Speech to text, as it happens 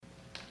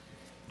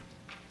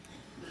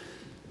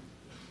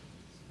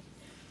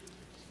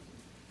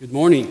Good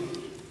morning.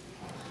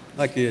 I'd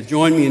like you to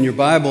join me in your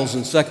Bibles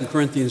in 2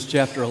 Corinthians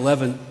chapter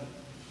 11.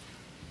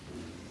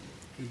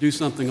 We'll do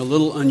something a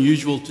little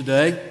unusual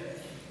today.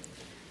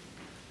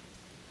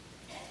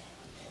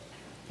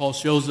 Paul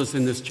shows us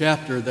in this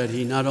chapter that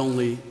he not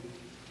only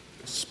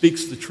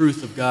speaks the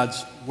truth of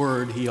God's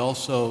word, he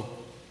also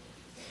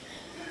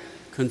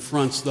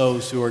confronts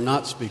those who are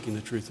not speaking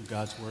the truth of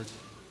God's word.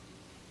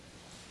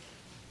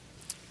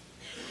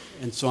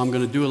 And so I'm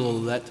going to do a little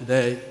of that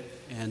today,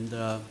 and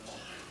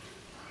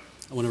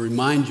I want to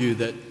remind you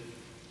that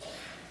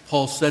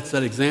Paul sets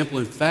that example.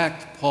 In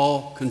fact,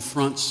 Paul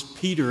confronts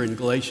Peter in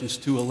Galatians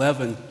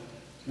 2:11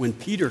 when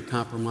Peter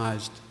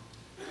compromised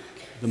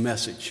the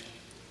message.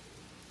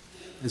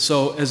 And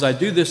so as I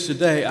do this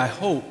today, I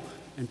hope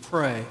and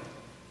pray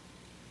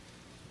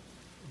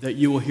that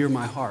you will hear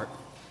my heart,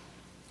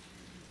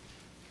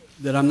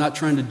 that I'm not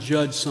trying to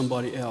judge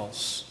somebody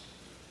else,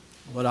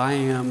 but I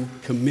am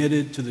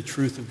committed to the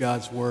truth of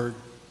God's word.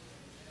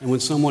 And when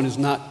someone is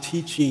not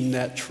teaching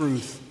that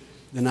truth,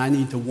 then I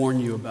need to warn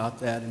you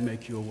about that and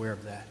make you aware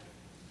of that.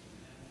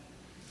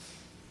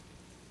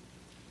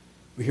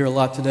 We hear a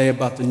lot today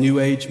about the New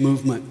Age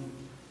movement.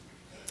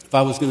 If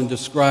I was going to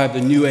describe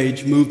the New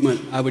Age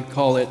movement, I would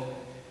call it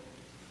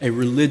a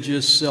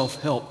religious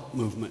self-help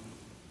movement.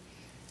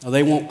 Now,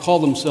 they won't call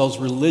themselves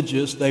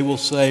religious. They will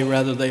say,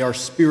 rather, they are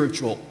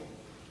spiritual.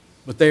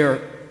 But they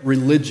are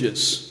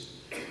religious,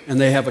 and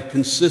they have a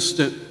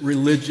consistent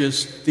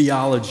religious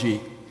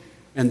theology,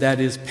 and that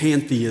is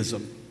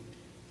pantheism.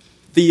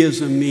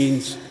 Theism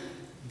means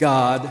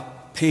God.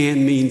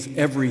 Pan means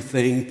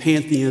everything.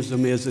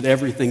 Pantheism is that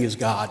everything is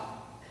God.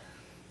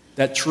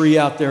 That tree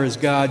out there is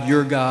God.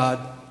 You're God.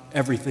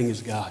 Everything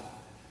is God.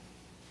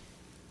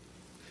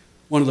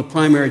 One of the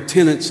primary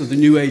tenets of the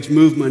New Age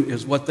movement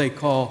is what they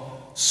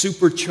call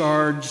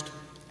supercharged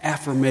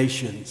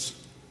affirmations.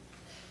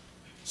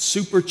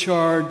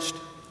 Supercharged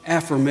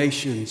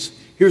affirmations.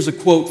 Here's a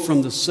quote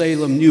from the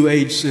Salem New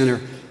Age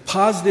Center.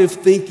 Positive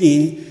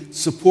thinking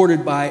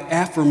supported by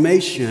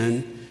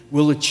affirmation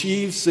will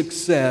achieve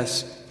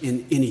success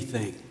in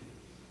anything.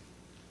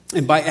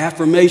 And by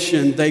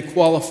affirmation, they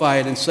qualify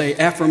it and say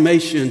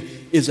affirmation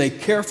is a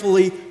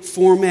carefully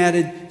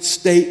formatted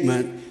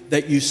statement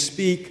that you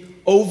speak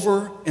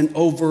over and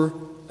over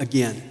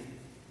again.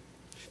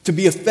 To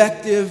be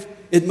effective,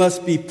 it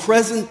must be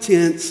present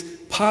tense,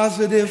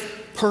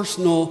 positive,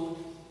 personal,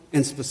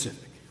 and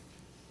specific.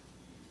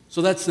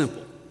 So that's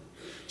simple.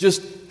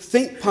 Just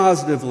think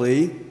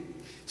positively,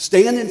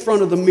 stand in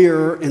front of the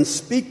mirror and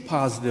speak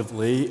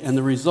positively, and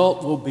the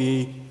result will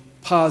be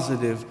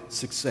positive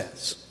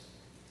success.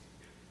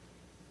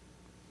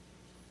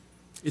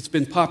 It's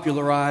been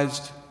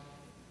popularized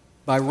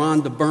by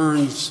Rhonda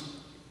Burns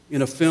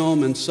in a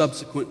film and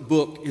subsequent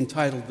book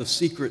entitled The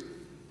Secret.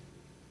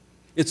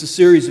 It's a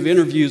series of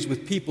interviews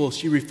with people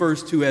she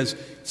refers to as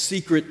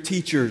secret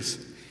teachers,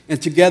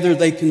 and together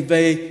they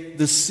convey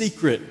the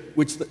secret,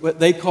 which what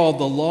they call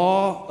the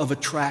law of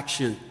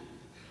attraction.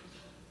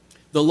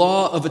 The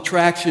law of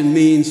attraction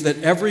means that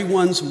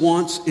everyone's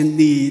wants and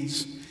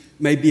needs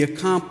may be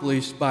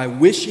accomplished by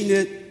wishing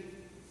it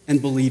and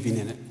believing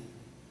in it.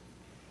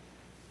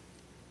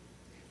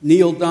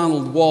 Neale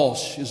Donald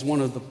Walsch is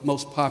one of the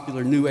most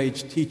popular New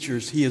Age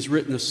teachers. He has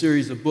written a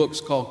series of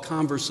books called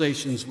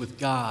Conversations with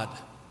God.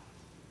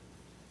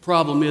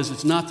 Problem is,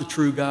 it's not the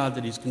true God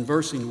that he's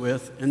conversing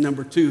with. And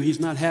number two, he's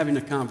not having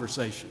a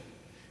conversation.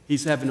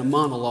 He's having a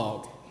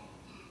monologue.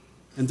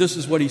 And this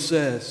is what he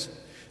says.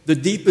 The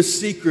deepest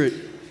secret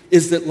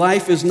is that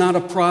life is not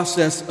a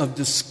process of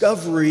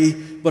discovery,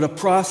 but a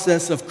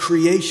process of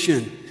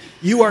creation.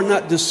 You are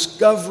not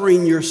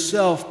discovering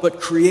yourself, but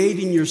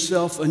creating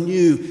yourself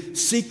anew.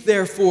 Seek,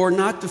 therefore,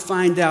 not to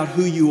find out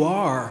who you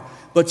are,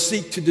 but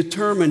seek to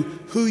determine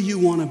who you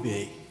want to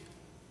be.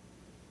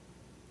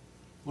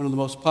 One of the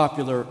most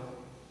popular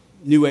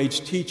New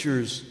Age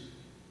teachers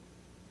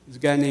is a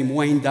guy named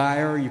Wayne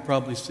Dyer. You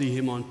probably see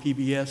him on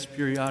PBS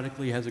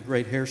periodically. He has a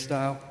great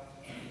hairstyle.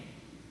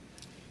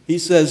 He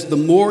says, the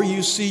more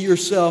you see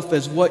yourself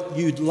as what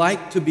you'd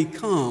like to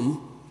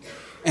become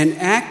and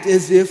act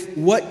as if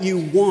what you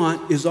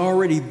want is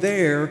already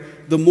there,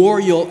 the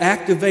more you'll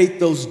activate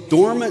those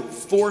dormant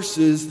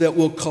forces that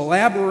will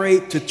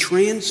collaborate to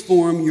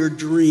transform your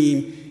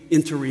dream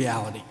into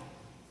reality.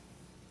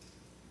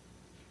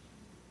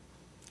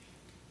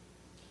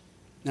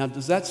 Now,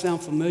 does that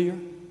sound familiar?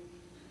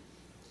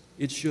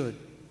 It should.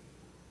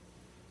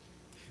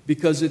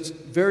 Because it's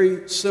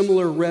very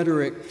similar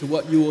rhetoric to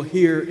what you will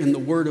hear in the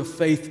Word of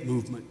Faith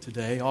movement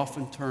today,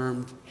 often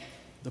termed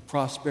the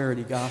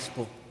prosperity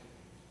gospel.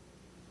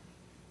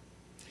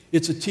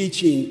 It's a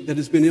teaching that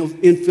has been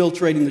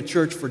infiltrating the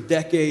church for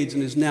decades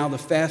and is now the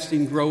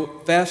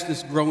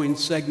fastest growing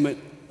segment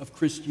of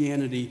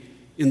Christianity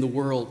in the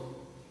world.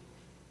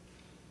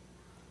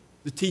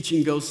 The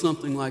teaching goes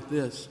something like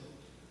this.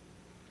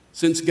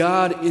 Since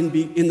God in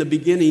the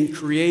beginning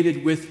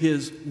created with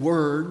His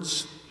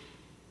words,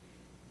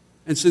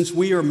 and since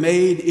we are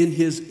made in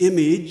His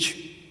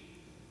image,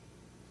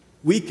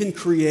 we can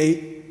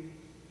create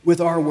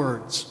with our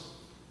words.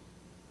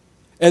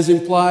 As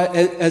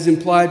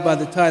implied by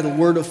the title,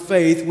 Word of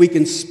Faith, we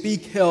can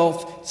speak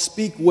health,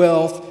 speak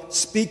wealth,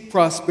 speak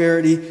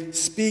prosperity,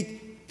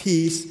 speak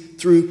peace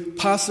through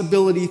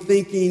possibility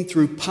thinking,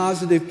 through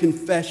positive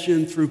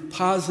confession, through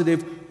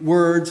positive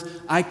words.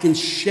 I can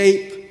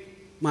shape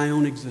my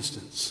own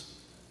existence.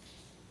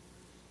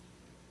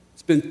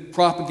 It's been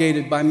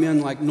propagated by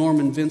men like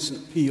Norman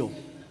Vincent Peale.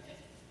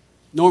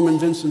 Norman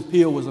Vincent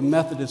Peale was a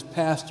Methodist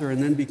pastor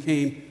and then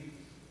became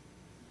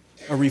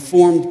a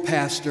Reformed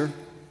pastor.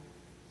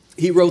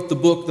 He wrote the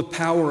book, The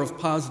Power of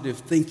Positive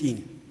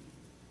Thinking.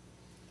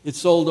 It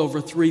sold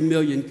over 3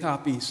 million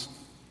copies.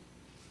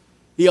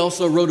 He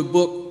also wrote a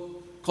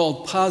book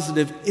called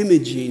Positive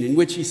Imaging, in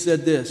which he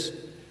said this: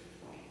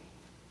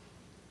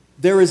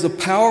 there is a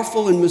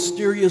powerful and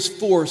mysterious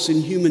force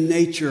in human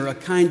nature, a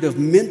kind of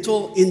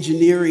mental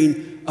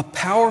engineering, a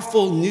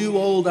powerful new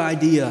old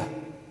idea.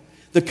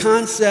 The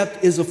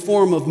concept is a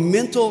form of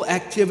mental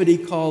activity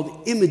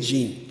called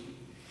imaging.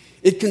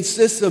 It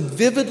consists of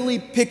vividly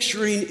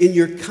picturing in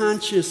your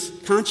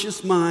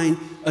conscious mind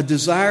a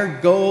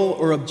desired goal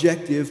or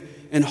objective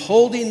and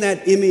holding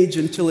that image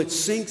until it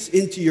sinks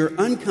into your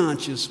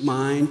unconscious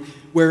mind,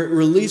 where it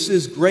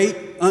releases great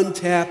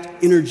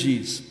untapped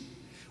energies.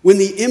 When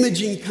the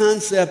imaging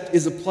concept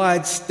is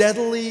applied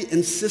steadily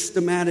and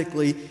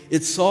systematically,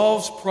 it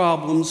solves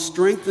problems,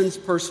 strengthens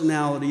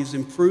personalities,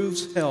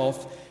 improves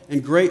health,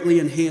 and greatly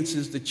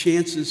enhances the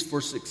chances for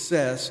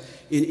success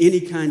in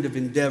any kind of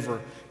endeavor.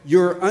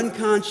 Your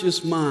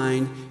unconscious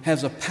mind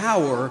has a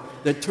power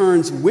that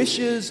turns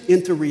wishes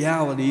into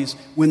realities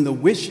when the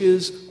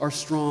wishes are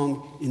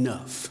strong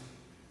enough.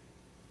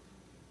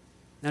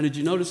 Now, did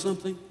you notice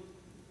something?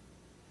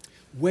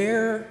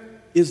 Where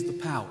is the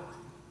power?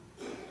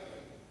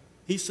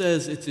 He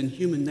says it's in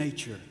human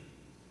nature,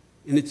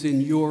 and it's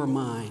in your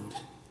mind.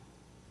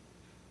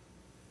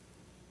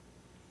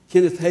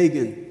 Kenneth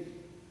Hagin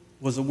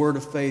was a Word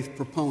of Faith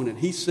proponent.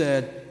 He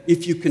said,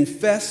 if you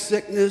confess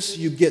sickness,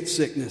 you get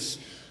sickness.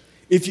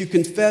 If you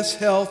confess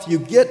health, you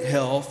get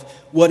health.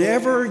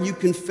 Whatever you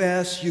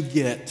confess, you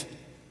get.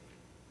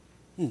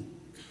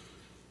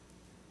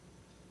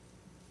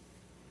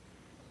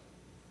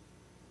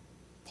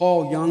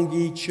 Paul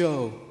Yonggi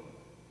Cho,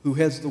 who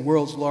has the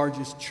world's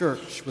largest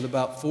church with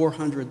about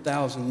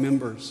 400,000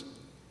 members,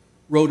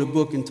 wrote a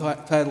book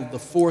entitled The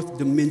Fourth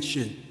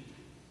Dimension.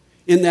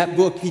 In that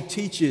book, he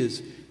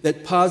teaches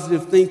that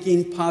positive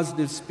thinking,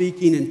 positive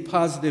speaking, and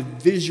positive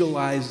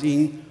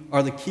visualizing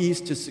are the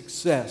keys to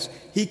success.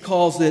 He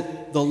calls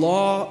it the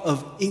law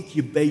of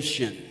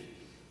incubation.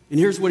 And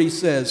here's what he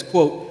says,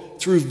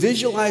 quote, through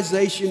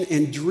visualization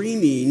and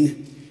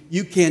dreaming,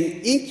 you can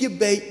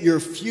incubate your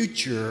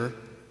future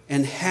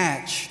and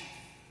hatch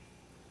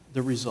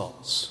the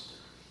results.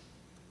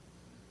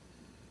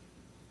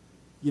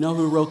 You know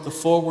who wrote the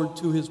foreword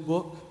to his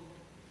book?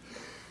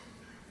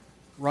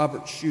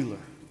 Robert Schuller.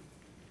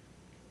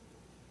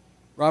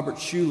 Robert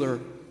Schuller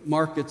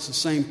markets the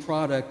same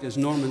product as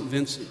Norman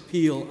Vincent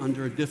Peale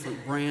under a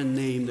different brand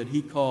name that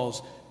he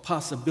calls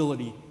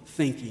possibility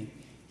thinking.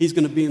 He's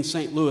going to be in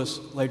St. Louis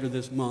later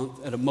this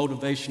month at a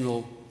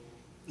motivational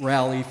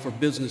rally for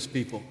business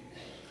people.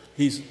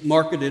 He's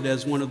marketed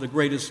as one of the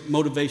greatest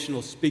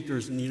motivational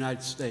speakers in the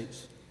United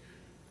States.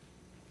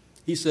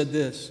 He said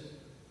this,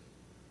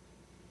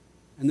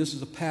 and this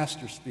is a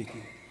pastor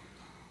speaking: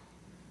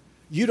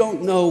 you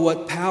don't know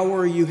what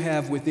power you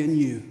have within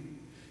you.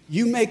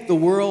 You make the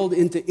world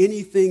into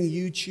anything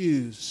you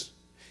choose.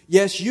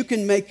 Yes, you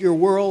can make your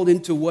world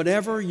into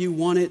whatever you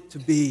want it to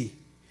be.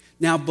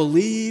 Now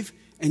believe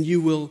and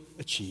you will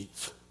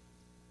achieve.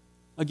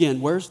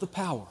 Again, where's the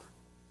power?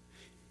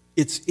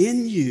 It's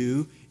in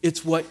you.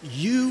 It's what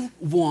you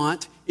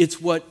want.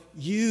 It's what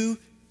you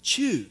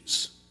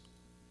choose.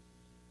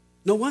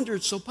 No wonder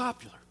it's so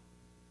popular.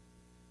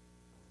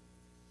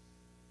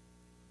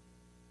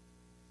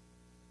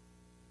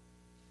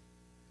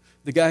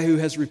 The guy who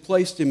has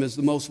replaced him as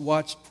the most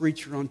watched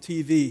preacher on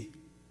TV,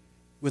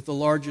 with the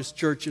largest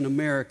church in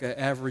America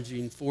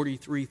averaging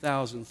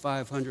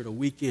 43,500 a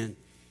weekend,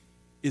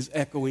 is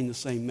echoing the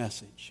same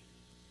message.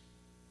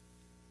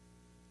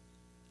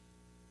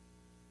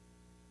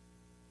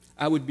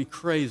 I would be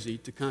crazy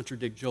to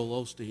contradict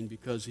Joel Osteen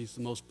because he's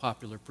the most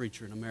popular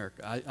preacher in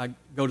America. I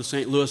go to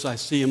St. Louis, I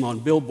see him on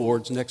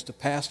billboards next to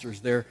pastors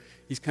there.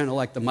 He's kind of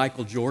like the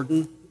Michael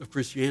Jordan of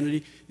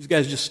Christianity. These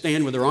guys just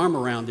stand with their arm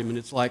around him, and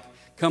it's like,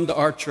 come to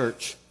our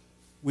church.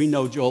 We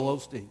know Joel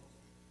Osteen.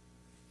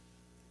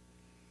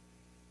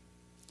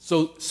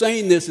 So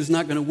saying this is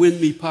not going to win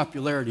me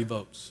popularity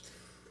votes.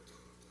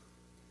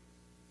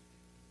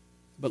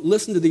 But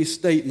listen to these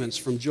statements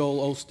from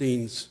Joel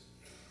Osteen's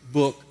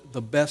book,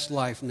 The Best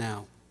Life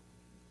Now.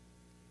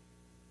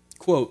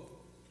 Quote,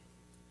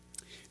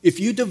 if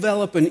you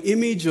develop an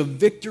image of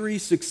victory,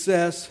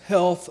 success,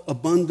 health,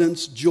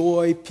 abundance,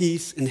 joy,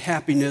 peace, and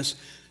happiness,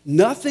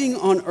 nothing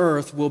on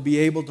earth will be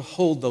able to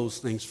hold those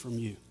things from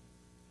you.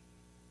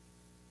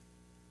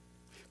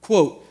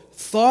 Quote,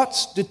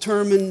 thoughts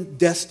determine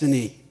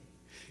destiny.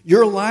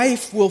 Your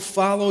life will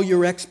follow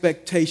your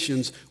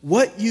expectations.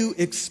 What you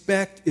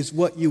expect is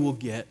what you will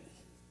get.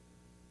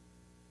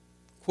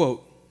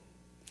 Quote,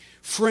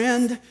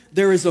 "Friend,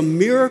 there is a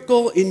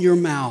miracle in your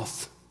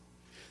mouth.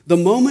 The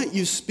moment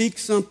you speak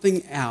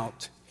something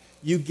out,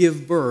 you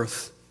give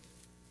birth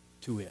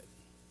to it."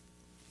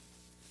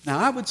 Now,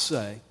 I would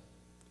say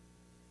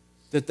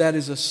that that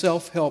is a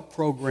self-help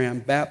program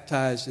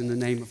baptized in the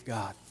name of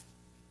God.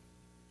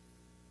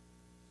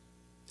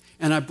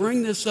 And I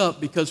bring this up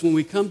because when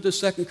we come to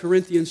 2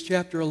 Corinthians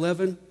chapter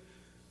 11,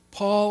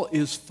 Paul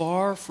is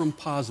far from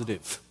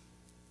positive.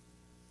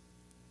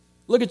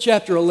 Look at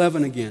chapter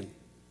 11 again.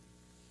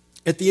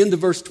 At the end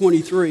of verse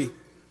 23,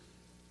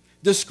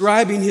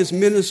 describing his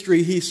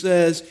ministry, he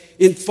says,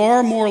 "In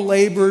far more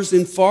labors,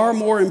 in far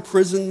more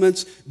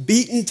imprisonments,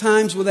 beaten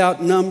times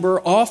without number,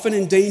 often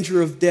in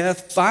danger of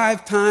death.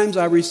 5 times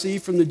I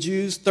received from the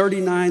Jews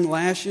 39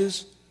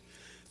 lashes.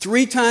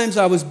 3 times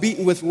I was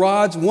beaten with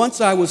rods.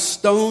 Once I was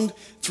stoned.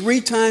 3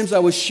 times I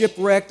was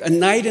shipwrecked. A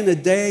night and a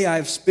day I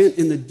have spent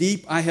in the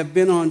deep. I have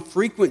been on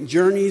frequent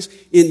journeys,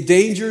 in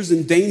dangers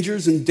and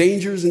dangers and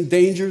dangers and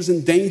dangers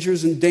and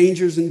dangers and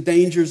dangers and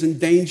dangers and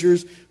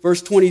dangers."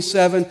 Verse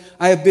 27,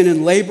 "I have been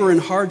in labor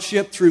and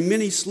hardship through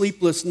many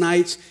sleepless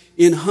nights,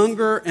 in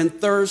hunger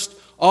and thirst,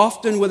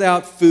 often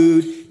without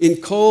food, in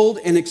cold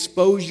and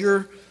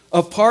exposure.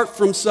 Apart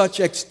from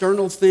such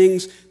external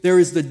things, there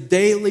is the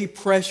daily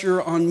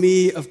pressure on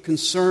me of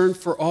concern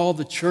for all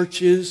the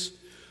churches.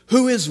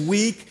 Who is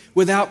weak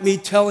without me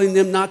telling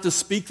them not to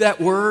speak that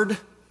word?"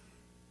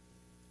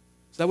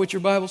 Is that what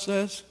your Bible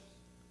says?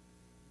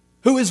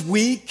 Who is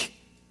weak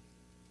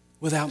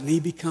without me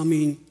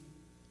becoming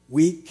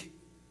weak?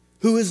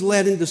 Who is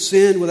led into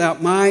sin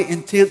without my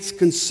intense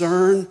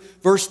concern?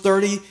 Verse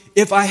 30,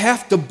 "If I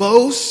have to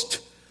boast,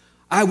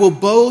 I will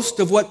boast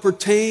of what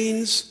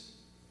pertains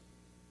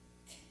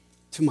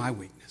to my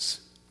weakness."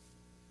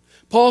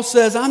 Paul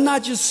says, I'm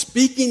not just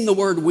speaking the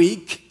word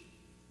weak.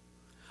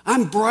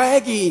 I'm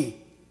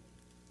bragging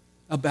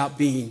about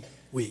being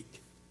weak.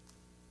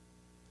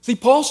 See,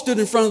 Paul stood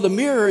in front of the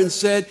mirror and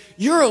said,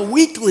 "You're a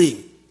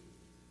weakling."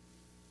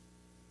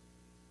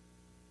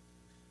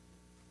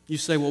 You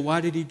say, well,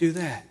 why did he do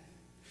that?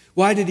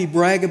 Why did he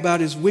brag about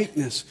his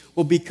weakness?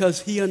 Well,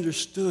 because he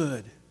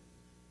understood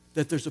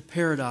that there's a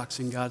paradox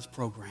in God's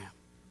program.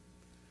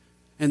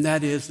 And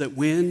that is that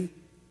when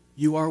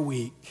you are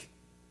weak,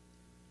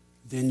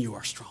 then you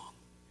are strong.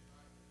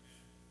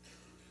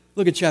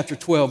 Look at chapter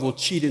 12. We'll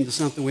cheat into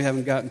something we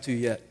haven't gotten to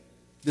yet.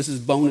 This is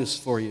bonus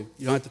for you.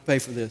 You don't have to pay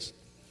for this.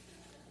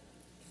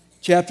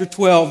 Chapter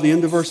 12, the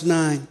end of verse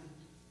 9.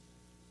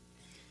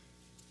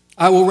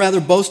 "I will rather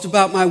boast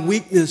about my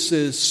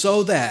weaknesses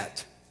so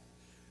that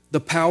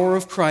the power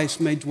of Christ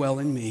may dwell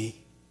in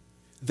me.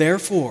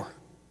 Therefore,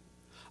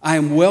 I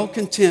am well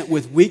content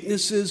with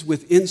weaknesses,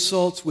 with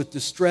insults, with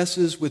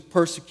distresses, with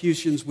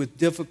persecutions, with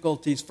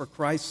difficulties for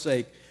Christ's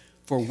sake.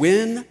 For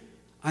when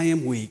I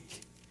am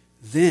weak,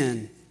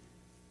 then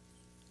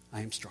I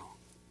am strong."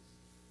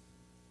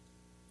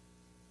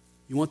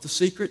 You want the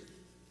secret?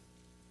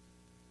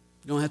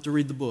 You don't have to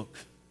read the book.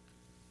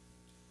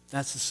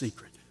 That's the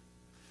secret.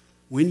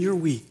 When you're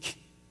weak,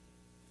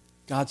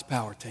 God's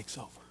power takes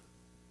over.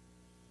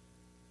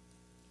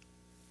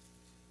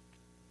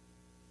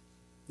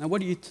 Now,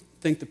 what do you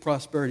think the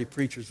prosperity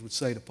preachers would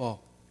say to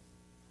Paul?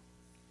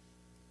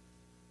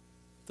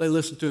 They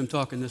listened to him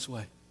talking this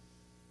way.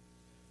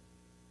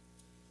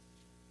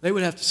 They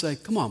would have to say,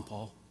 "Come on,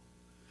 Paul.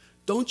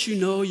 Don't you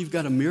know you've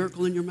got a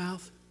miracle in your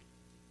mouth?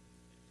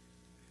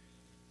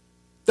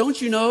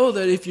 Don't you know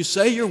that if you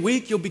say you're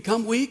weak, you'll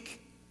become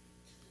weak?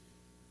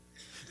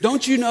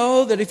 Don't you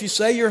know that if you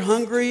say you're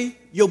hungry,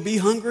 you'll be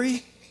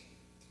hungry?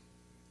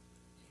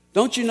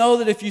 Don't you know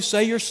that if you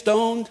say you're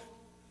stoned,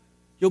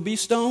 you'll be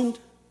stoned?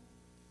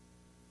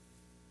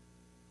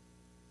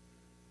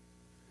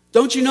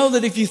 Don't you know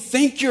that if you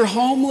think you're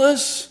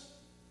homeless,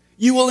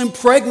 you will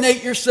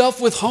impregnate yourself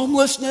with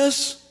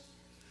homelessness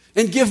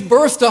and give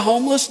birth to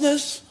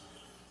homelessness?"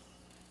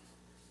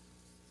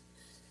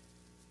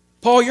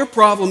 Paul, your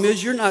problem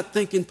is you're not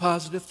thinking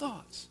positive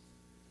thoughts.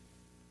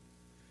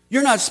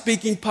 You're not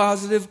speaking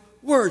positive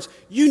words.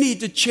 You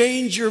need to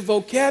change your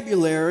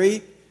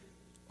vocabulary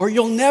or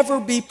you'll never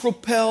be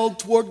propelled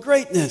toward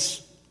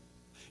greatness.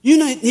 You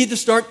need to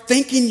start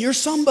thinking you're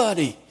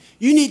somebody.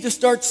 You need to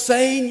start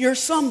saying you're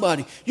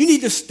somebody. You need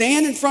to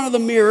stand in front of the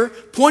mirror,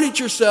 point at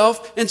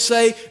yourself, and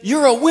say,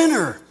 "You're a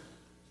winner."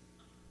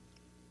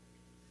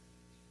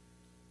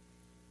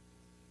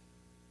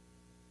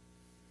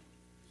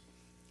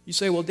 You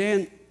say, "Well,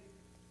 Dan,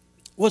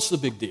 what's the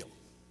big deal?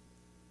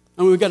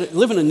 I mean, we've got to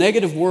live in a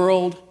negative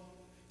world.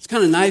 It's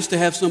kind of nice to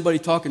have somebody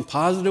talking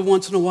positive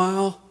once in a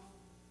while.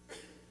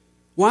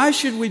 Why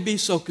should we be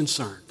so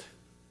concerned?"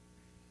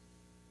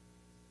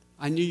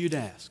 I knew you'd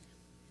ask.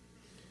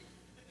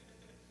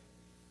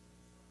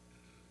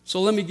 So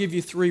let me give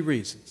you 3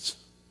 reasons.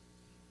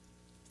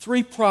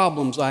 3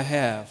 problems I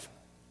have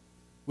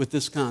with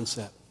this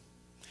concept.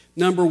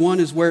 Number 1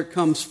 is where it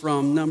comes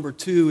from. Number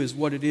 2 is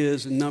what it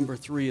is. And number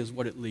 3 is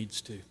what it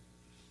leads to.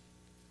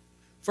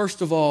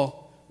 First of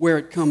all, where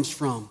it comes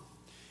from.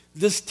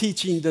 This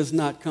teaching does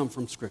not come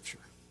from Scripture.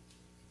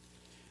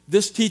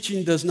 This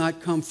teaching does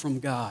not come from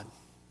God.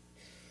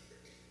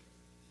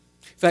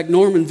 In fact,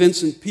 Norman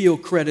Vincent Peale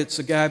credits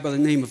a guy by the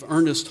name of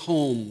Ernest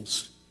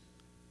Holmes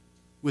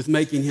with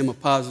making him a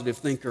positive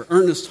thinker.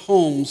 Ernest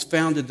Holmes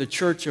founded the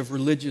Church of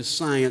Religious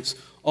Science,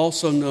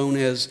 also known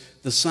as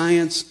the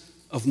Science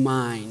of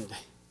Mind.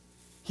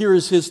 Here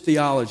is his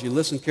theology.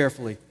 Listen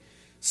carefully.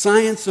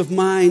 Science of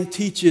mind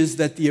teaches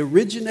that the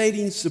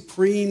originating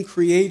supreme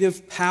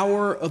creative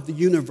power of the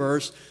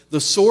universe,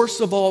 the source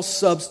of all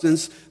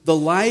substance, the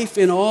life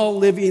in all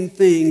living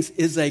things,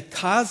 is a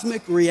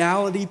cosmic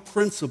reality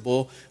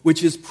principle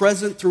which is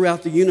present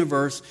throughout the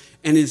universe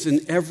and is in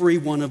every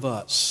one of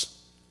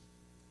us.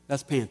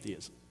 That's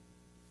pantheism.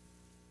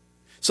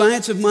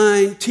 Science of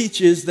mind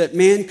teaches that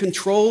man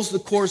controls the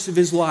course of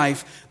his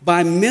life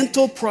by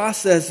mental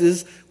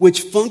processes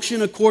which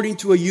function according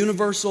to a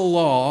universal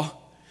law,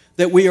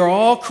 that we are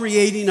all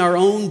creating our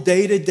own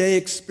day-to-day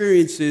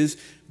experiences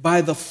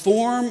by the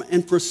form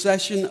and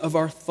procession of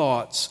our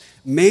thoughts.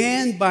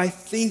 Man, by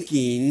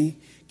thinking,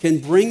 can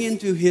bring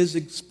into his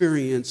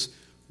experience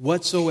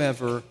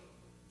whatsoever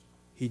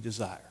he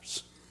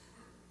desires.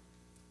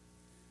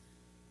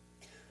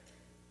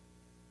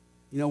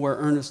 You know where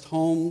Ernest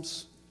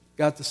Holmes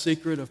got the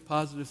secret of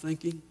positive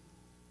thinking?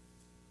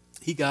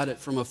 He got it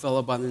from a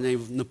fellow by the name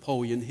of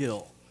Napoleon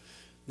Hill.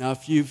 Now,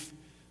 if you've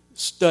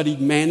studied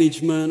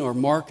management or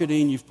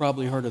marketing, you've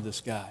probably heard of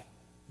this guy.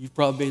 You've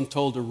probably been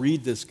told to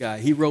read this guy.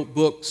 He wrote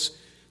books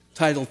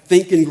titled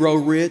Think and Grow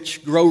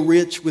Rich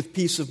with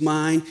Peace of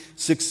Mind,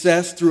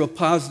 Success Through a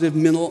Positive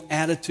Mental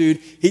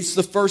Attitude. He's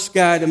the first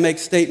guy to make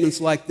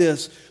statements like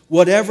this: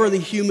 whatever the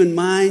human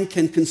mind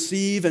can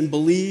conceive and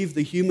believe,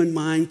 the human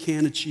mind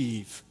can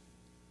achieve.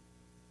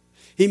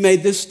 He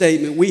made this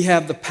statement: we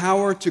have the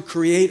power to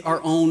create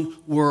our own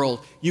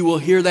world. You will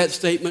hear that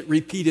statement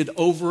repeated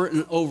over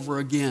and over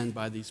again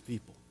by these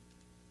people.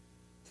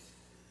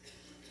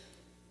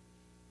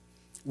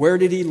 Where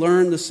did he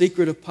learn the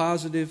secret of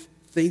positive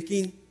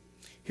thinking?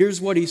 Here's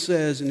what he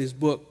says in his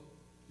book,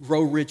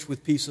 Grow Rich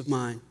with Peace of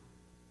Mind.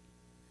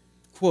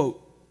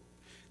 Quote,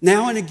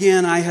 "Now and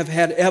again I have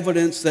had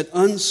evidence that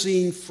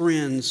unseen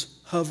friends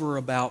hover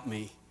about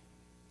me."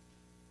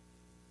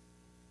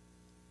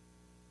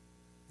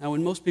 Now,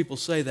 when most people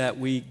say that,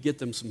 we get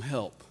them some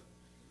help.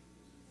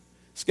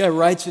 This guy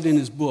writes it in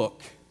his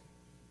book.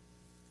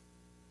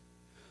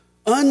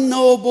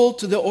 "Unknowable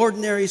to the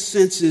ordinary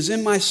senses,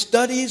 in my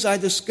studies I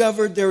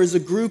discovered there is a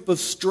group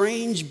of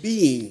strange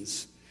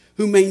beings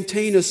who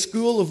maintain a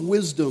school of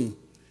wisdom.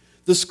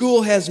 The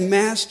school has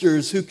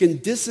masters who can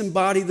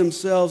disembody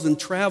themselves and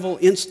travel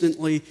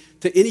instantly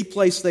to any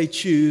place they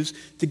choose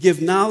to give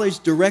knowledge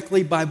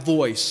directly by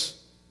voice.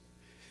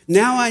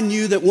 Now I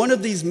knew that one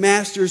of these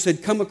masters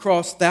had come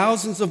across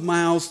thousands of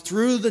miles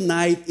through the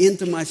night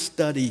into my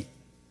study.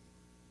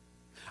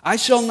 I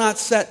shall not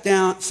set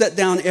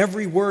down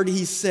every word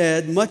he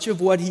said. Much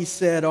of what he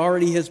said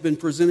already has been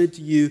presented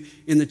to you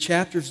in the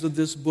chapters of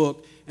this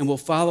book and will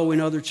follow in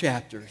other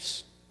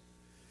chapters.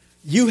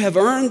 You have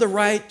earned the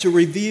right to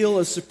reveal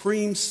a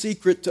supreme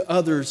secret to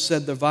others,"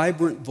 said the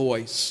vibrant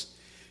voice.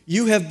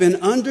 "You have been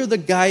under the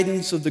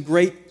guidance of the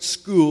great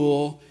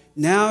school.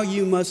 Now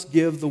you must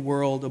give the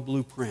world a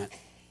blueprint."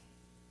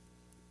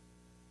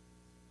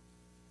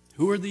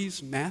 Who are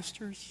these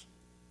masters?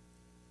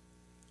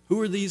 Who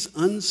are these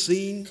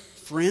unseen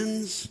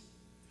friends?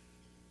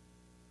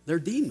 They're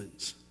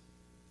demons.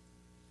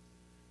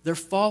 They're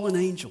fallen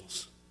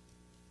angels.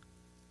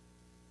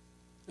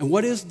 And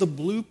what is the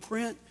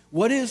blueprint?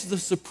 What is the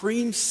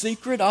supreme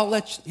secret? I'll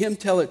let him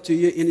tell it to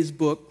you in his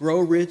book, Grow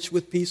Rich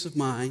with Peace of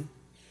Mind.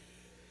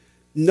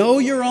 Know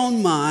your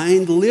own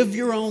mind, live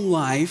your own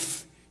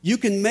life. You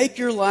can make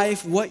your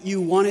life what you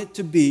want it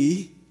to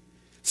be.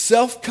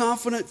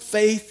 Self-confident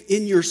faith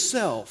in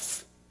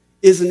yourself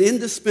is an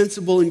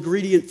indispensable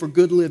ingredient for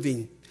good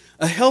living.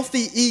 A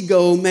healthy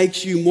ego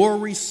makes you more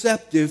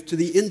receptive to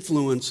the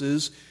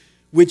influences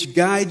which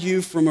guide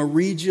you from a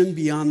region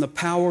beyond the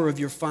power of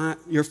your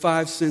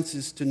five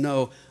senses to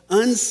know.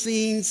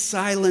 Unseen,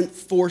 silent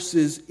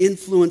forces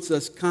influence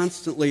us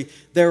constantly.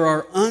 There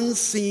are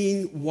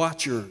unseen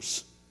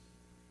watchers.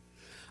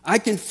 I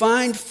can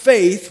find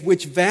faith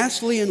which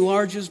vastly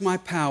enlarges my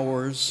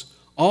powers.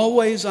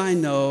 Always I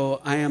know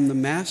I am the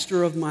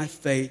master of my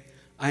fate.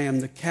 I am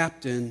the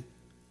captain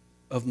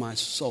of my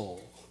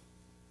soul.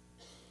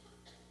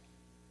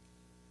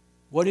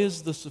 What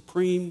is the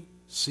supreme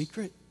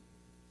secret?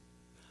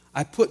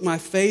 I put my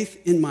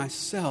faith in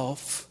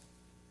myself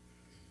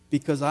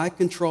because I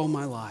control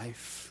my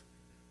life.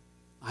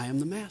 I am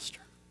the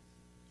master.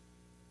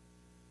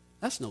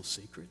 That's no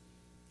secret.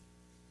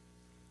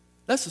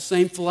 That's the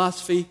same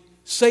philosophy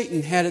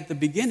Satan had at the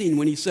beginning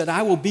when he said,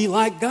 "I will be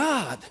like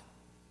God."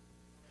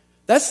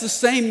 That's the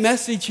same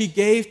message he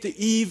gave to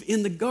Eve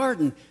in the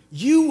garden.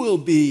 You will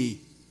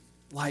be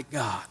like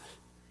God.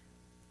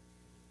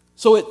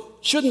 So it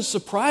shouldn't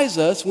surprise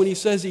us when he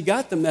says he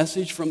got the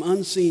message from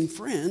unseen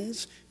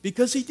friends,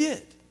 because he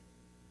did.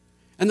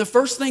 And the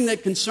first thing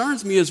that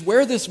concerns me is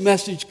where this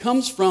message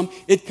comes from.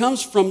 It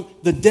comes from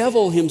the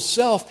devil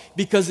himself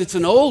because it's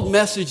an old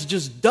message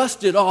just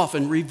dusted off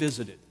and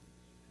revisited.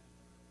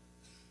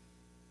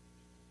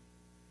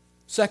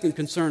 Second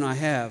concern I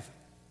have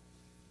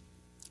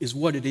is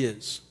what it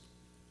is.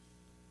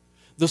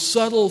 The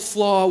subtle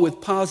flaw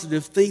with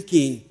positive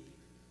thinking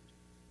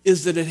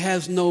is that it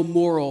has no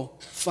moral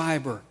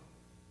fiber.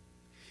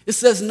 It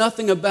says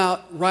nothing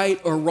about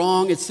right or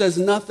wrong. It says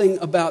nothing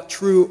about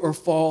true or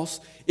false.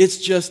 It's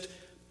just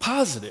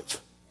positive.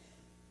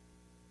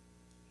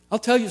 I'll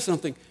tell you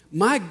something.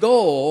 My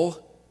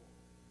goal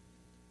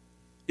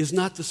is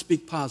not to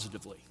speak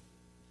positively.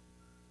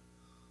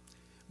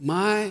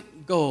 My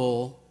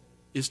goal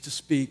is to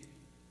speak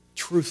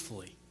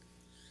truthfully.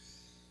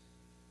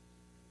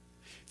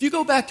 If you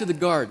go back to the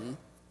garden,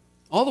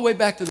 all the way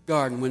back to the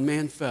garden when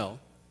man fell,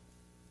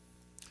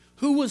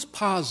 who was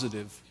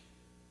positive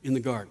in the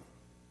garden?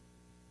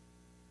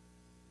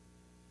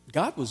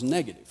 God was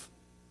negative.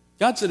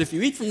 God said, if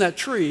you eat from that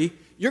tree,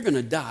 you're going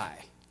to die.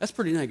 That's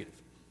pretty negative.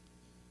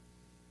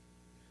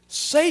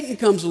 Satan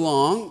comes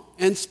along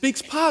and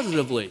speaks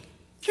positively.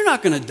 You're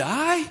not going to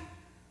die.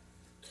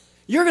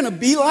 You're going to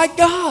be like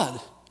God.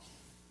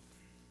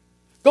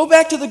 Go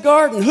back to the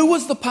garden. Who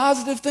was the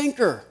positive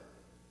thinker?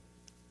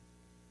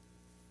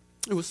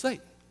 It was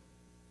Satan.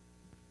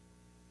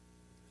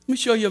 Let me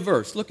show you a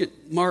verse. Look at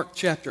Mark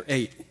chapter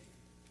 8.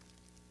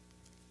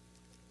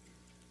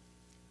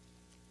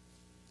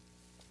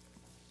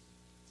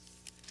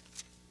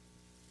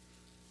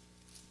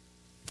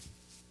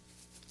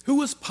 Who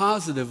was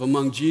positive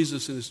among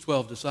Jesus and his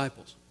 12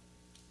 disciples?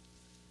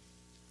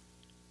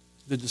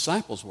 The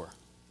disciples were.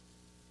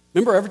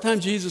 Remember, every time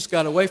Jesus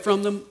got away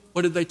from them,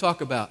 what did they talk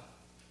about?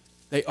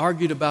 They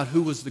argued about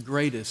who was the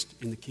greatest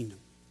in the kingdom.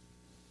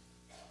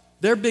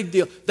 Their big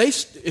deal.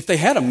 If they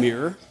had a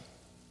mirror,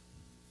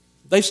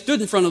 they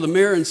stood in front of the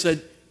mirror and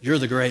said, "You're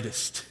the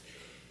greatest.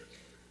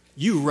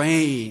 You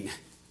reign."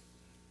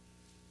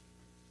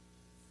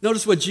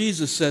 Notice what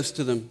Jesus says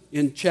to them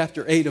in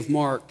chapter 8 of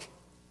Mark,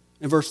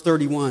 in verse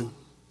 31.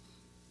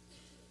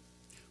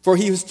 For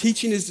he was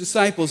teaching his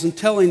disciples and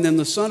telling them,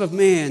 the Son of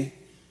Man...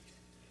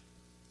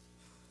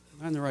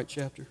 Am I in the right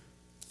chapter?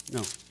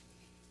 No.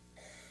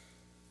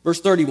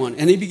 Verse 31.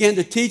 And he began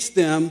to teach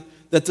them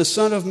that the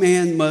Son of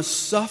Man must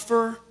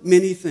suffer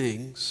many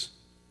things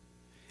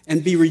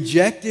and be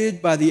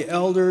rejected by the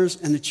elders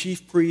and the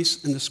chief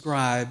priests and the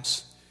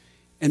scribes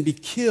and be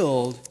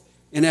killed,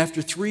 and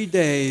after 3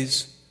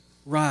 days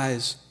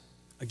rise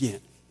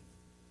again.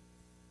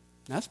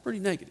 That's pretty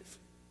negative.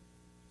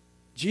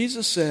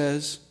 Jesus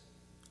says,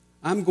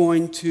 I'm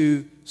going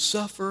to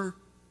suffer,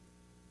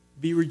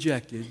 be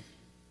rejected,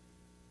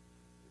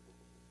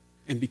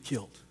 and be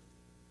killed.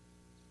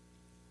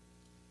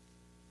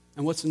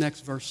 And what's the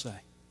next verse say? It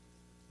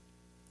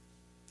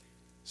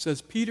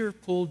says, Peter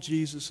pulled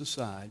Jesus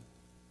aside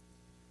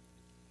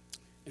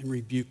and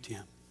rebuked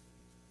him.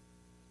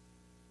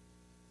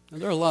 Now,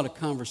 there are a lot of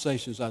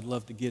conversations I'd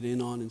love to get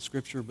in on in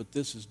Scripture, but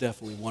this is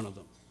definitely one of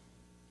them.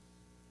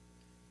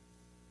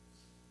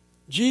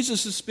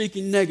 Jesus is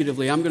speaking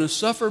negatively. I'm going to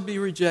suffer, be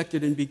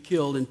rejected, and be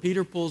killed. And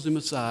Peter pulls him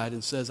aside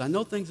and says, I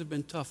know things have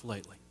been tough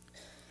lately,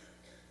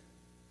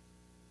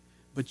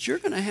 but you're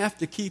going to have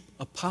to keep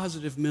a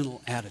positive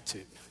mental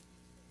attitude.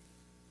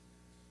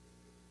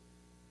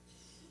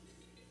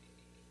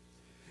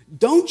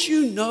 Don't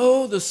you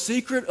know the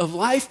secret of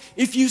life?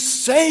 If you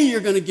say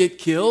you're going to get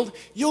killed,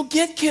 you'll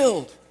get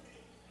killed.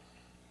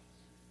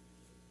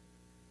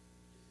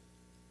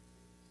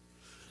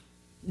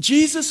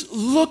 Jesus,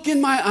 look in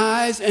my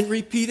eyes and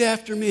repeat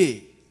after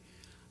me.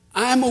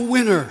 I'm a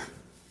winner.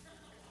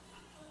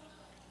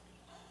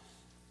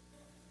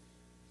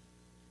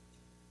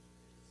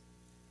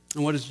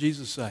 And what does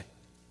Jesus say?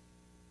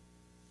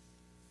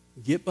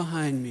 Get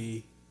behind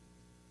me,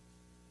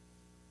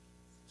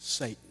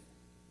 Satan.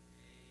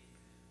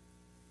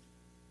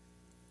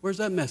 Where's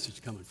that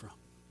message coming from?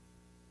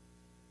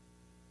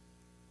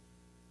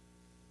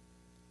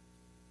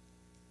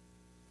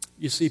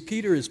 You see,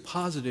 Peter is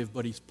positive,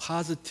 but he's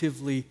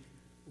positively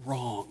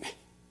wrong.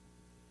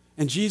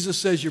 And Jesus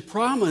says your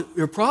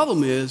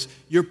problem is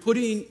you're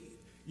putting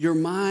your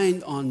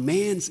mind on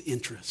man's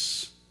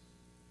interests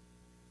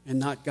and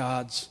not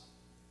God's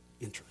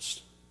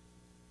interests.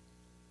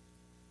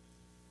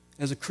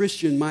 As a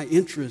Christian, my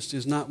interest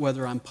is not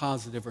whether I'm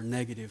positive or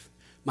negative.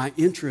 My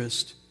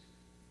interest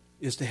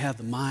is to have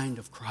the mind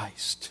of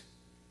Christ.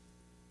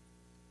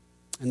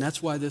 And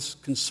that's why this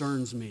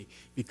concerns me,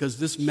 because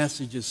this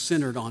message is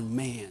centered on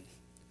man.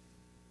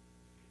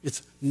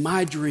 It's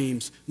my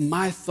dreams,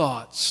 my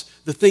thoughts,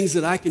 the things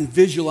that I can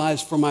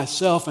visualize for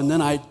myself, and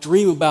then I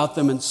dream about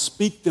them and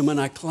speak them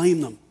and I claim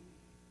them.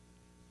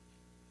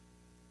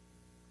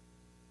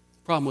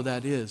 The problem with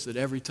that is that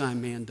every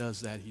time man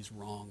does that, he's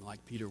wrong,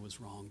 like Peter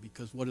was wrong,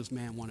 because what does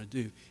man want to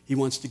do? He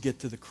wants to get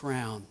to the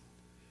crown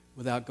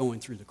without going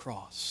through the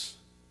cross.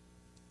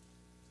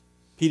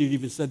 Peter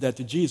even said that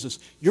to Jesus.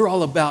 You're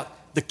all about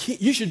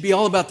you should be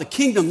all about the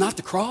kingdom, not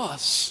the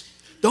cross.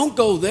 Don't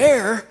go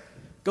there.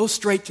 Go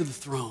straight to the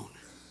throne.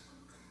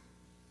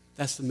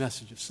 That's the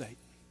message of Satan.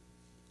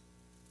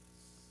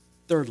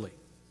 Thirdly,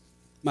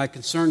 my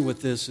concern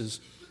with this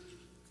is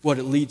what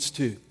it leads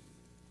to.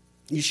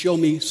 You show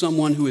me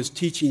someone who is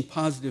teaching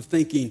positive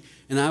thinking,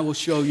 and I will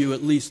show you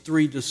at least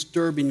 3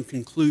 disturbing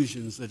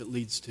conclusions that it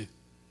leads to.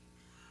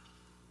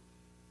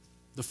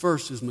 The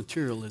first is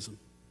materialism.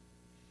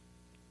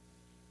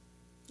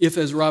 If,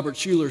 as Robert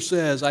Schuller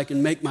says, I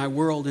can make my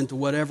world into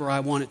whatever I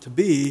want it to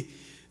be,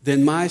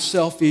 then my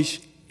selfish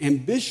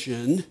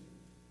ambition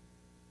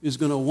is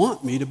going to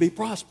want me to be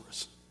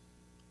prosperous.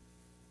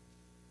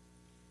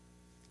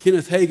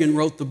 Kenneth Hagin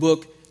wrote the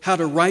book, How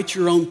to Write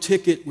Your Own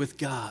Ticket with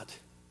God.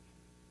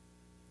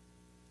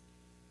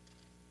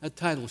 That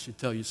title should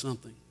tell you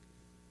something.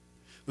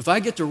 If I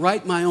get to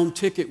write my own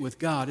ticket with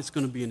God, it's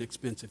going to be an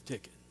expensive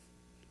ticket.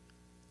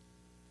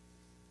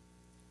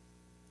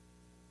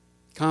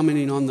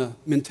 Commenting on the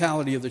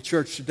mentality of the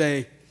church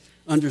today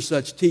under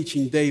such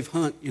teaching, Dave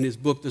Hunt, in his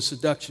book, The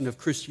Seduction of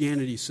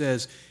Christianity,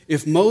 says,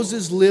 if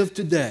Moses lived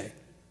today,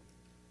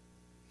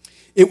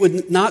 it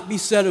would not be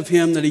said of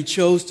him that he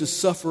chose to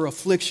suffer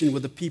affliction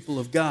with the people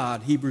of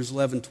God, Hebrews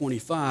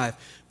 11:25,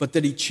 but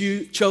that he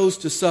chose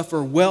to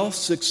suffer wealth,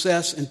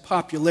 success, and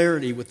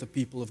popularity with the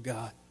people of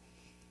God.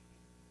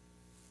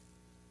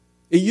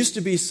 It used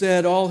to be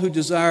said, all who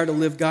desire to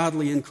live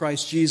godly in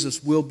Christ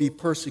Jesus will be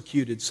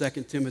persecuted,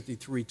 2 Timothy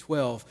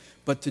 3:12.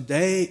 But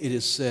today it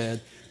is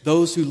said,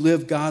 those who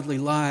live godly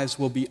lives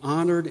will be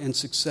honored and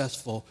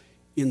successful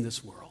in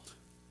this world.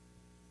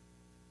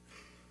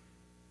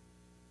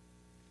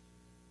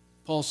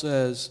 Paul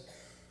says,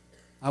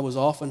 I was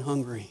often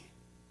hungry.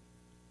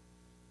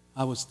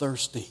 I was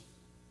thirsty.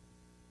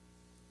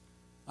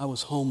 I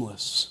was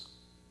homeless.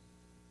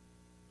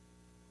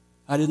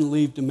 I didn't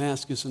leave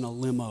Damascus in a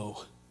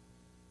limo.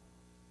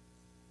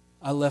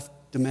 I left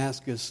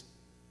Damascus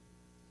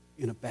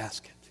in a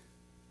basket.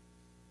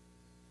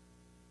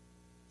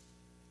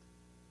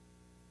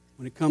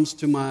 When it comes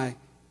to my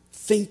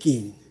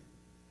thinking,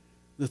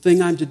 the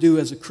thing I'm to do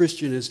as a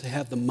Christian is to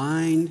have the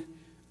mind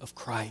of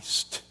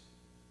Christ.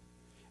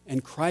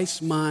 And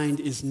Christ's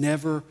mind is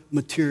never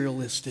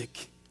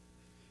materialistic.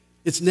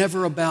 It's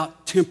never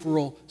about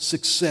temporal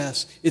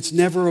success. It's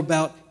never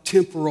about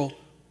temporal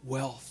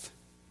wealth.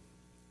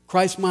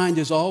 Christ's mind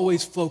is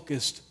always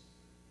focused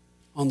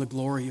on the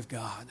glory of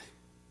God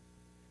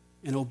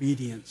and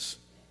obedience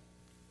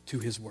to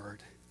His word.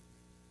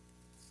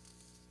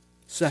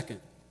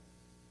 Second,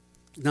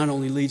 it not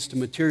only leads to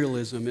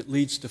materialism, it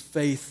leads to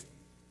faith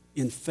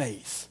in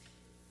faith.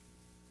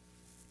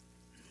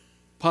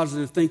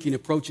 Positive thinking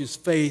approaches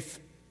faith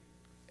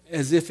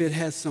as if it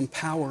has some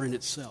power in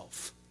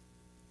itself.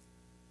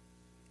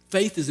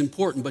 Faith is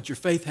important, but your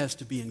faith has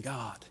to be in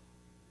God,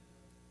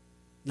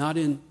 not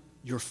in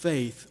your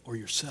faith or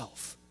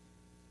yourself.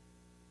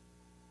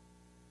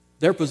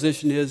 Their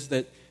position is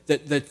that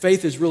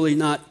faith is really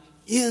not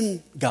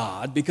in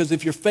God, because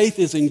if your faith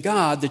is in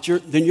God,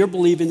 then you're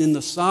believing in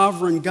the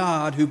sovereign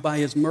God who by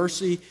His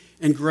mercy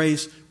and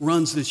grace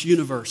runs this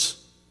universe.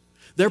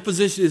 Their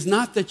position is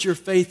not that your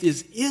faith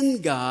is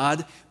in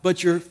God,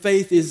 but your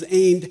faith is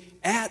aimed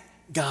at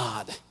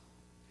God.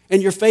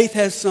 And your faith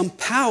has some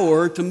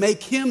power to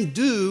make Him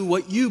do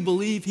what you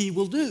believe He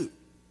will do.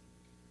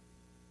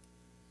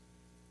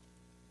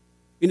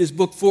 In his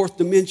book, Fourth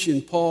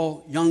Dimension,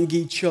 Paul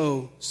Yonggi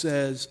Cho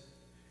says,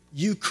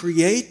 you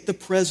create the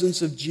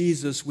presence of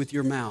Jesus with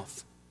your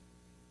mouth.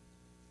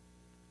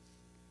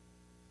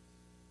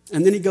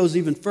 And then he goes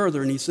even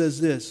further and he says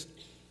this,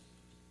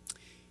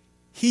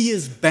 He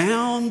is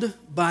bound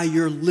by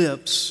your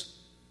lips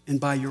and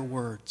by your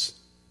words.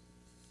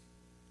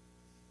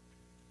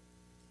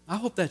 I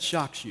hope that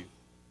shocks you.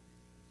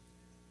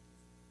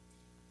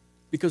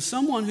 Because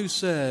someone who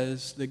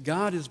says that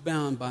God is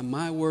bound by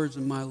my words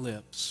and my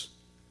lips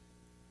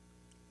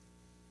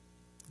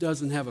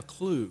doesn't have a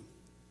clue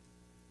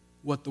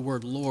what the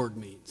word Lord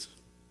means.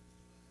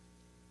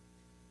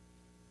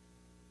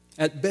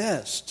 At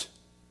best,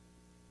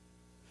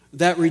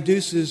 that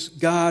reduces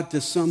God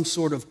to some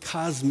sort of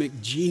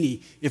cosmic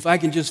genie. If I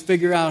can just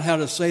figure out how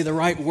to say the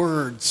right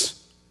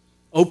words,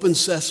 open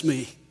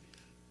sesame,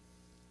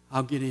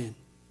 I'll get in.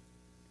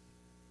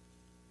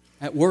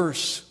 At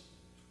worst,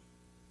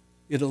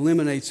 it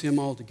eliminates Him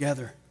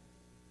altogether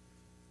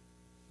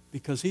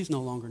because He's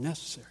no longer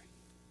necessary.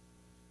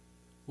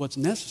 What's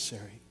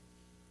necessary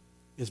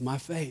is my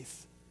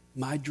faith,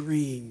 my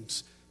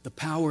dreams, the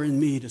power in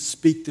me to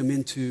speak them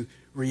into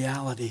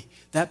reality.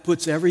 That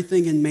puts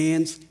everything in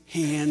man's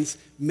hands,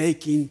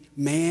 making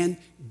man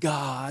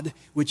God,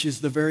 which is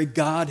the very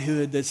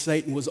godhood that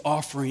Satan was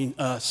offering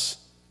us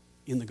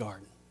in the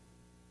garden.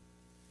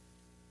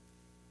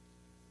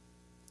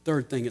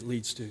 Third thing it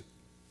leads to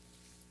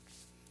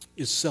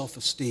is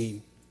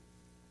self-esteem.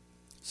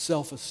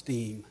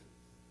 Self-esteem.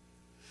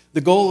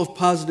 The goal of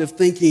positive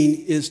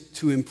thinking is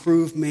to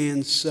improve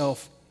man's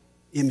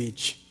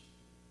self-image.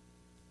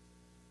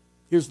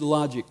 Here's the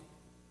logic.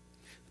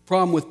 The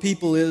problem with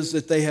people is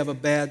that they have a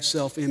bad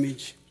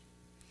self-image.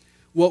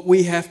 What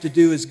we have to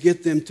do is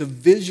get them to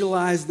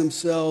visualize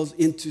themselves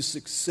into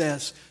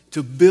success,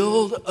 to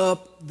build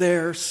up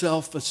their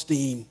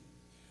self-esteem.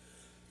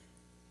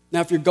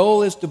 Now, if your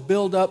goal is to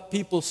build up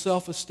people's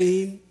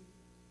self-esteem,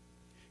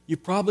 you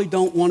probably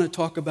don't want to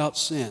talk about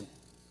sin.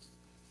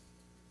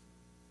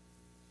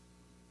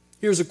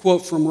 Here's a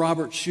quote from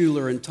Robert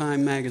Schuller in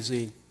Time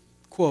magazine.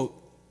 Quote,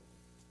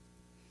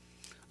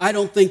 "I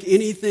don't think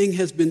anything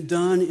has been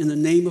done in the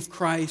name of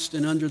Christ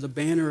and under the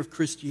banner of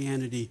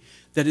Christianity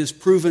that has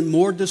proven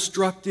more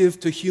destructive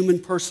to human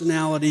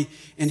personality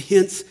and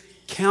hence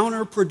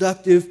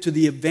counterproductive to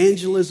the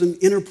evangelism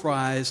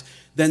enterprise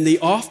than the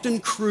often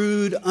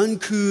crude,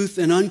 uncouth,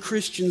 and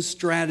unchristian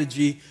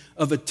strategy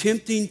of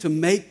attempting to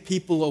make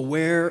people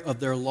aware of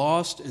their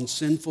lost and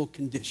sinful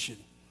condition."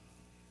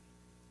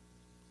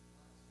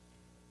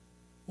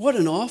 What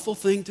an awful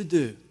thing to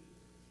do,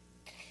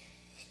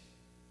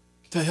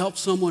 to help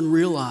someone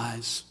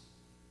realize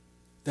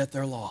that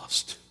they're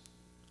lost.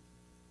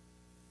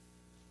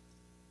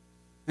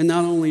 And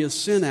not only is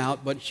sin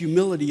out, but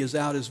humility is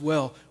out as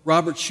well.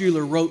 Robert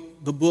Schuller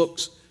wrote the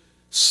books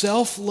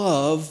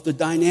Self-Love, the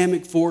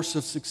Dynamic Force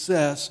of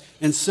Success,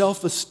 and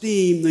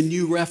Self-Esteem, the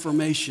New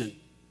Reformation.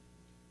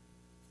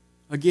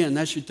 Again,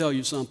 that should tell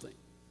you something.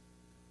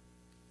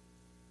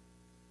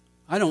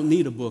 I don't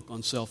need a book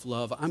on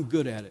self-love. I'm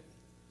good at it.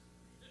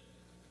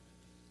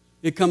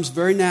 It comes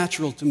very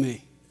natural to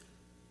me.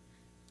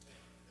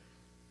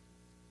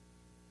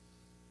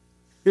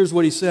 Here's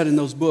what he said in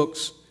those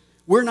books.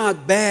 We're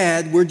not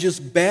bad, we're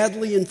just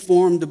badly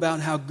informed about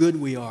how good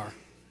we are.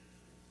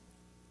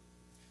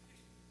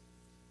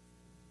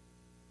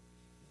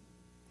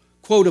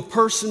 Quote, "A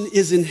person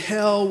is in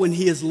hell when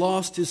he has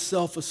lost his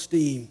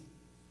self-esteem."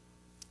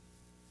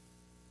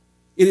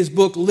 In his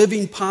book,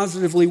 Living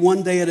Positively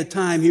One Day at a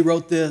Time, he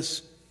wrote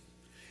this,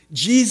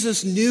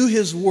 "Jesus knew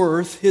his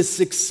worth, his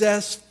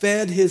success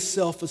fed his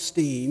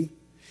self-esteem.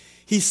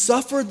 He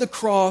suffered the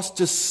cross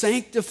to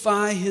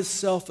sanctify his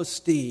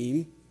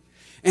self-esteem,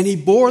 and he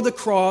bore the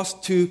cross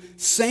to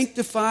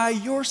sanctify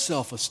your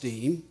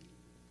self-esteem.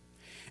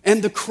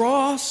 And the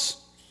cross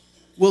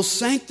will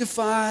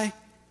sanctify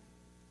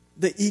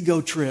the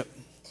ego trip."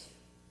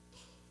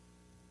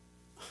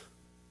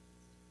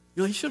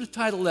 You know, he should have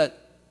titled that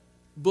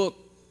book,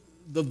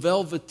 The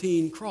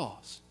Velveteen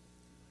Cross.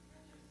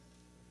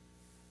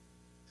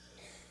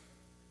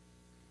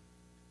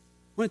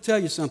 I want to tell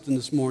you something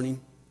this morning.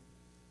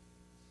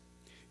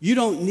 You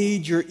don't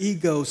need your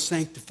ego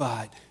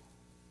sanctified.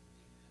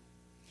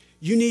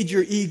 You need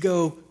your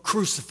ego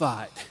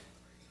crucified.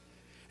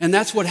 And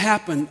that's what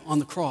happened on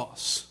the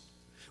cross.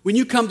 When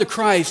you come to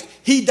Christ,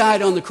 He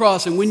died on the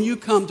cross. And when you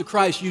come to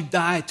Christ, you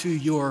die to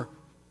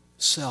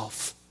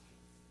yourself.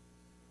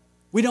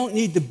 We don't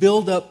need to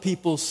build up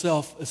people's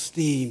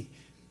self-esteem.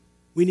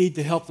 We need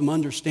to help them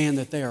understand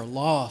that they are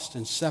lost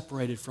and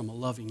separated from a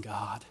loving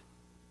God,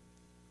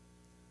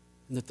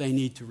 and that they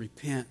need to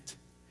repent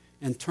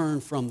and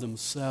turn from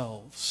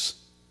themselves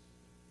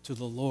to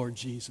the Lord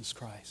Jesus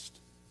Christ.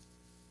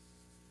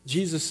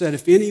 Jesus said,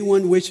 "If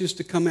anyone wishes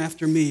to come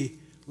after me,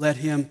 let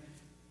him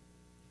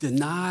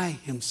deny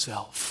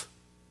himself."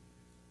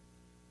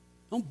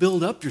 Don't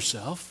build up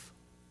yourself.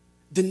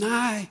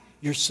 Deny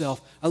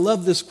yourself. I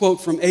love this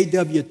quote from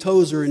A.W.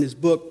 Tozer in his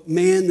book,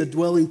 Man, the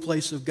Dwelling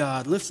Place of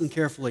God. Listen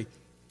carefully.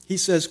 He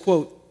says,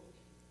 quote,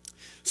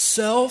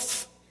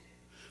 "Self,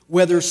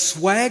 whether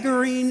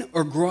swaggering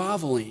or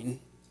groveling,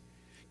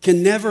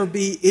 can never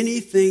be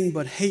anything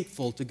but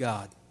hateful to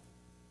God.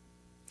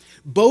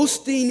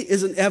 Boasting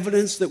is an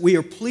evidence that we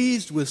are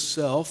pleased with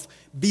self,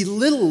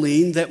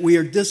 belittling that we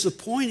are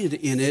disappointed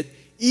in it.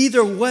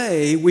 Either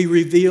way, we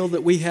reveal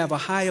that we have a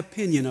high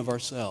opinion of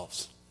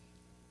ourselves."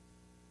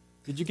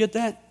 Did you get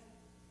that?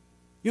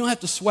 You don't have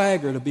to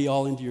swagger to be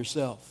all into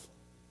yourself.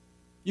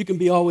 You can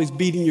be always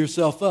beating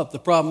yourself up. The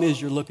problem is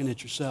you're looking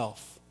at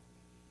yourself.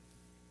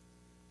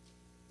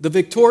 The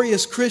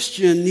victorious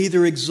Christian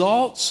neither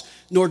exalts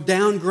nor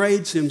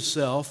downgrades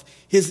himself.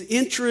 His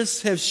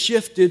interests have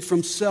shifted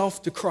from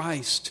self to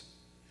Christ.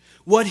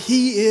 What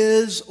he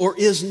is or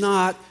is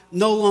not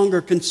no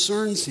longer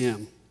concerns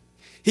him.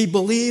 He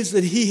believes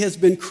that he has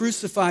been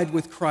crucified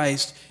with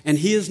Christ, and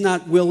he is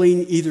not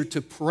willing either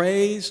to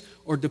praise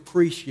or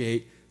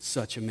depreciate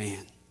such a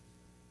man.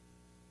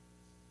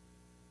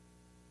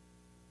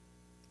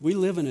 We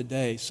live in a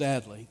day,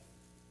 sadly,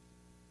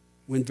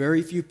 when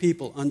very few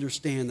people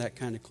understand that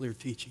kind of clear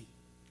teaching.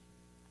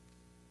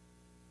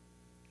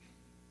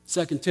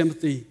 2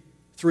 Timothy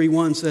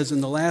 3:1 says,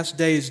 "In the last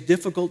days,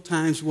 difficult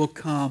times will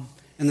come."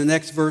 And the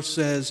next verse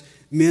says,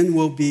 "Men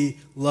will be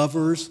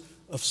lovers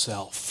of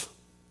self."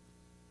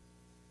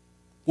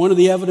 One of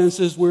the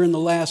evidences we're in the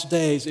last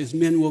days is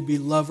men will be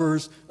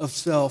lovers of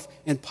self,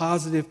 and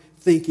positive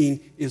thinking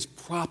is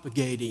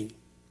propagating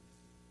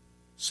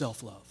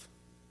self-love.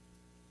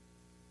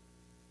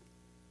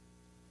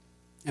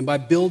 And by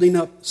building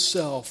up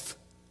self,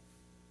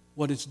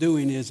 what it's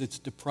doing is it's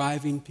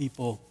depriving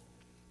people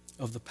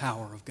of the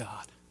power of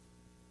God.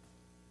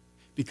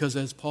 Because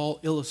as Paul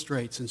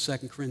illustrates in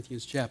 2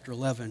 Corinthians chapter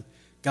 11,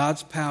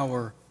 God's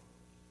power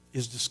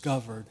is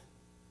discovered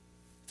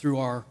through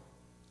our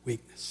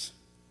weakness.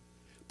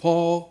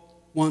 Paul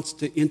wants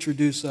to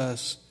introduce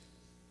us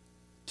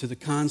to the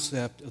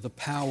concept of the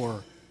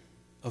power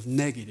of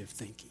negative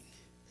thinking.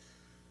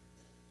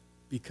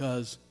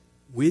 Because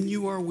when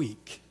you are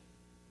weak,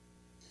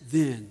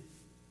 then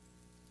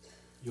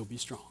you'll be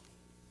strong.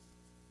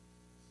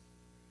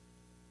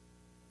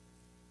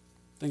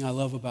 The thing I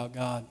love about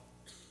God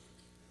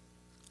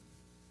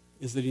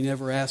is that He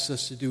never asks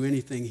us to do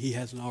anything He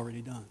hasn't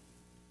already done.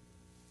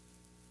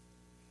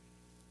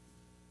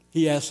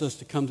 He asks us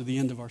to come to the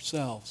end of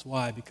ourselves.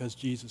 Why? Because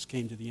Jesus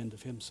came to the end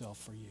of Himself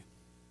for you.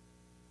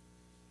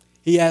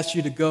 He asks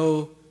you to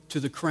go to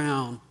the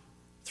crown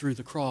through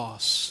the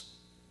cross.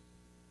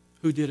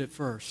 Who did it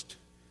first?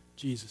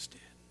 Jesus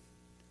did.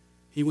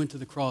 He went to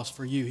the cross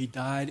for you. He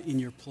died in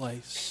your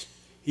place.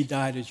 He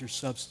died as your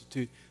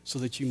substitute so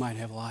that you might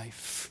have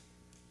life.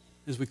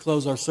 As we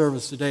close our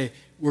service today,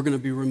 we're going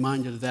to be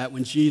reminded of that.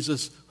 When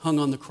Jesus hung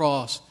on the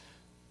cross,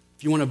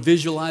 if you want to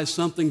visualize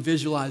something,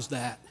 visualize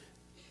that.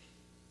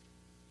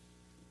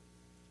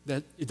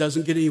 That it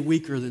doesn't get any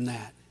weaker than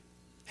that.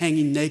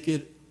 Hanging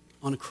naked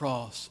on a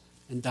cross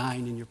and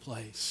dying in your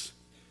place.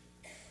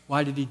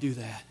 Why did He do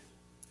that?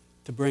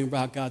 To bring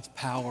about God's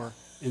power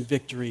and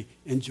victory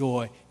and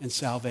joy and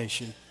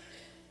salvation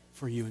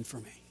for you and for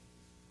me.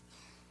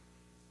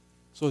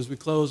 So as we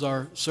close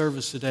our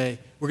service today,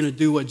 we're going to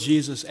do what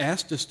Jesus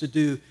asked us to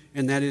do,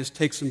 and that is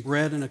take some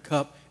bread and a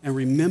cup and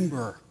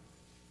remember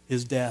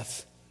His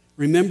death.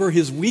 Remember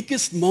His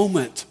weakest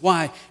moment.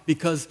 Why?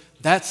 Because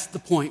that's the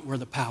point where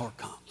the power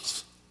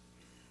comes.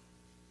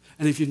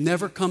 And if you've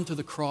never come to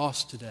the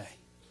cross today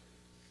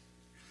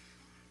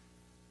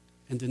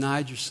and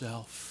denied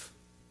yourself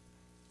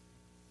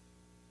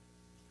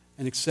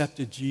and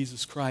accepted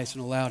Jesus Christ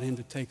and allowed Him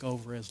to take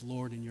over as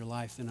Lord in your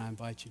life, then I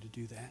invite you to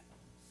do that.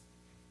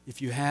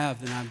 If you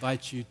have, then I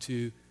invite you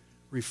to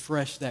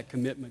refresh that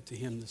commitment to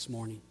Him this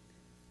morning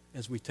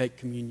as we take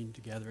communion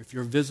together. If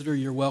you're a visitor,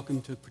 you're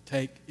welcome to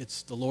partake.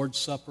 It's the Lord's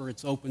Supper.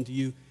 It's open to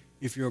you.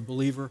 If you're a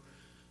believer, I'm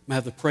going to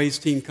have the praise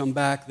team come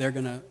back. They're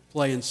going to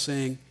play and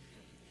sing.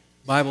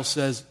 The Bible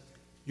says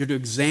you're to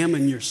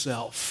examine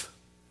yourself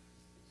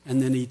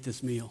and then eat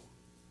this meal.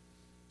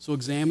 So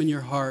examine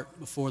your heart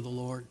before the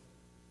Lord.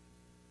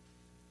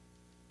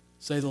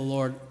 Say to the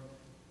Lord,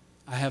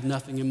 I have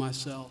nothing in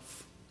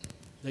myself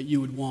that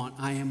you would want.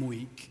 I am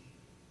weak.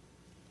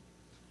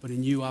 But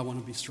in you, I want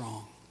to be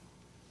strong.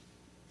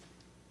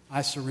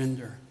 I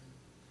surrender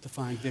to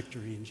find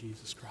victory in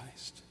Jesus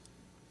Christ.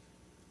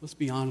 Let's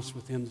be honest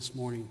with Him this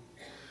morning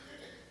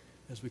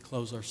as we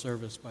close our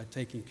service by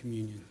taking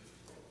communion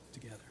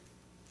together.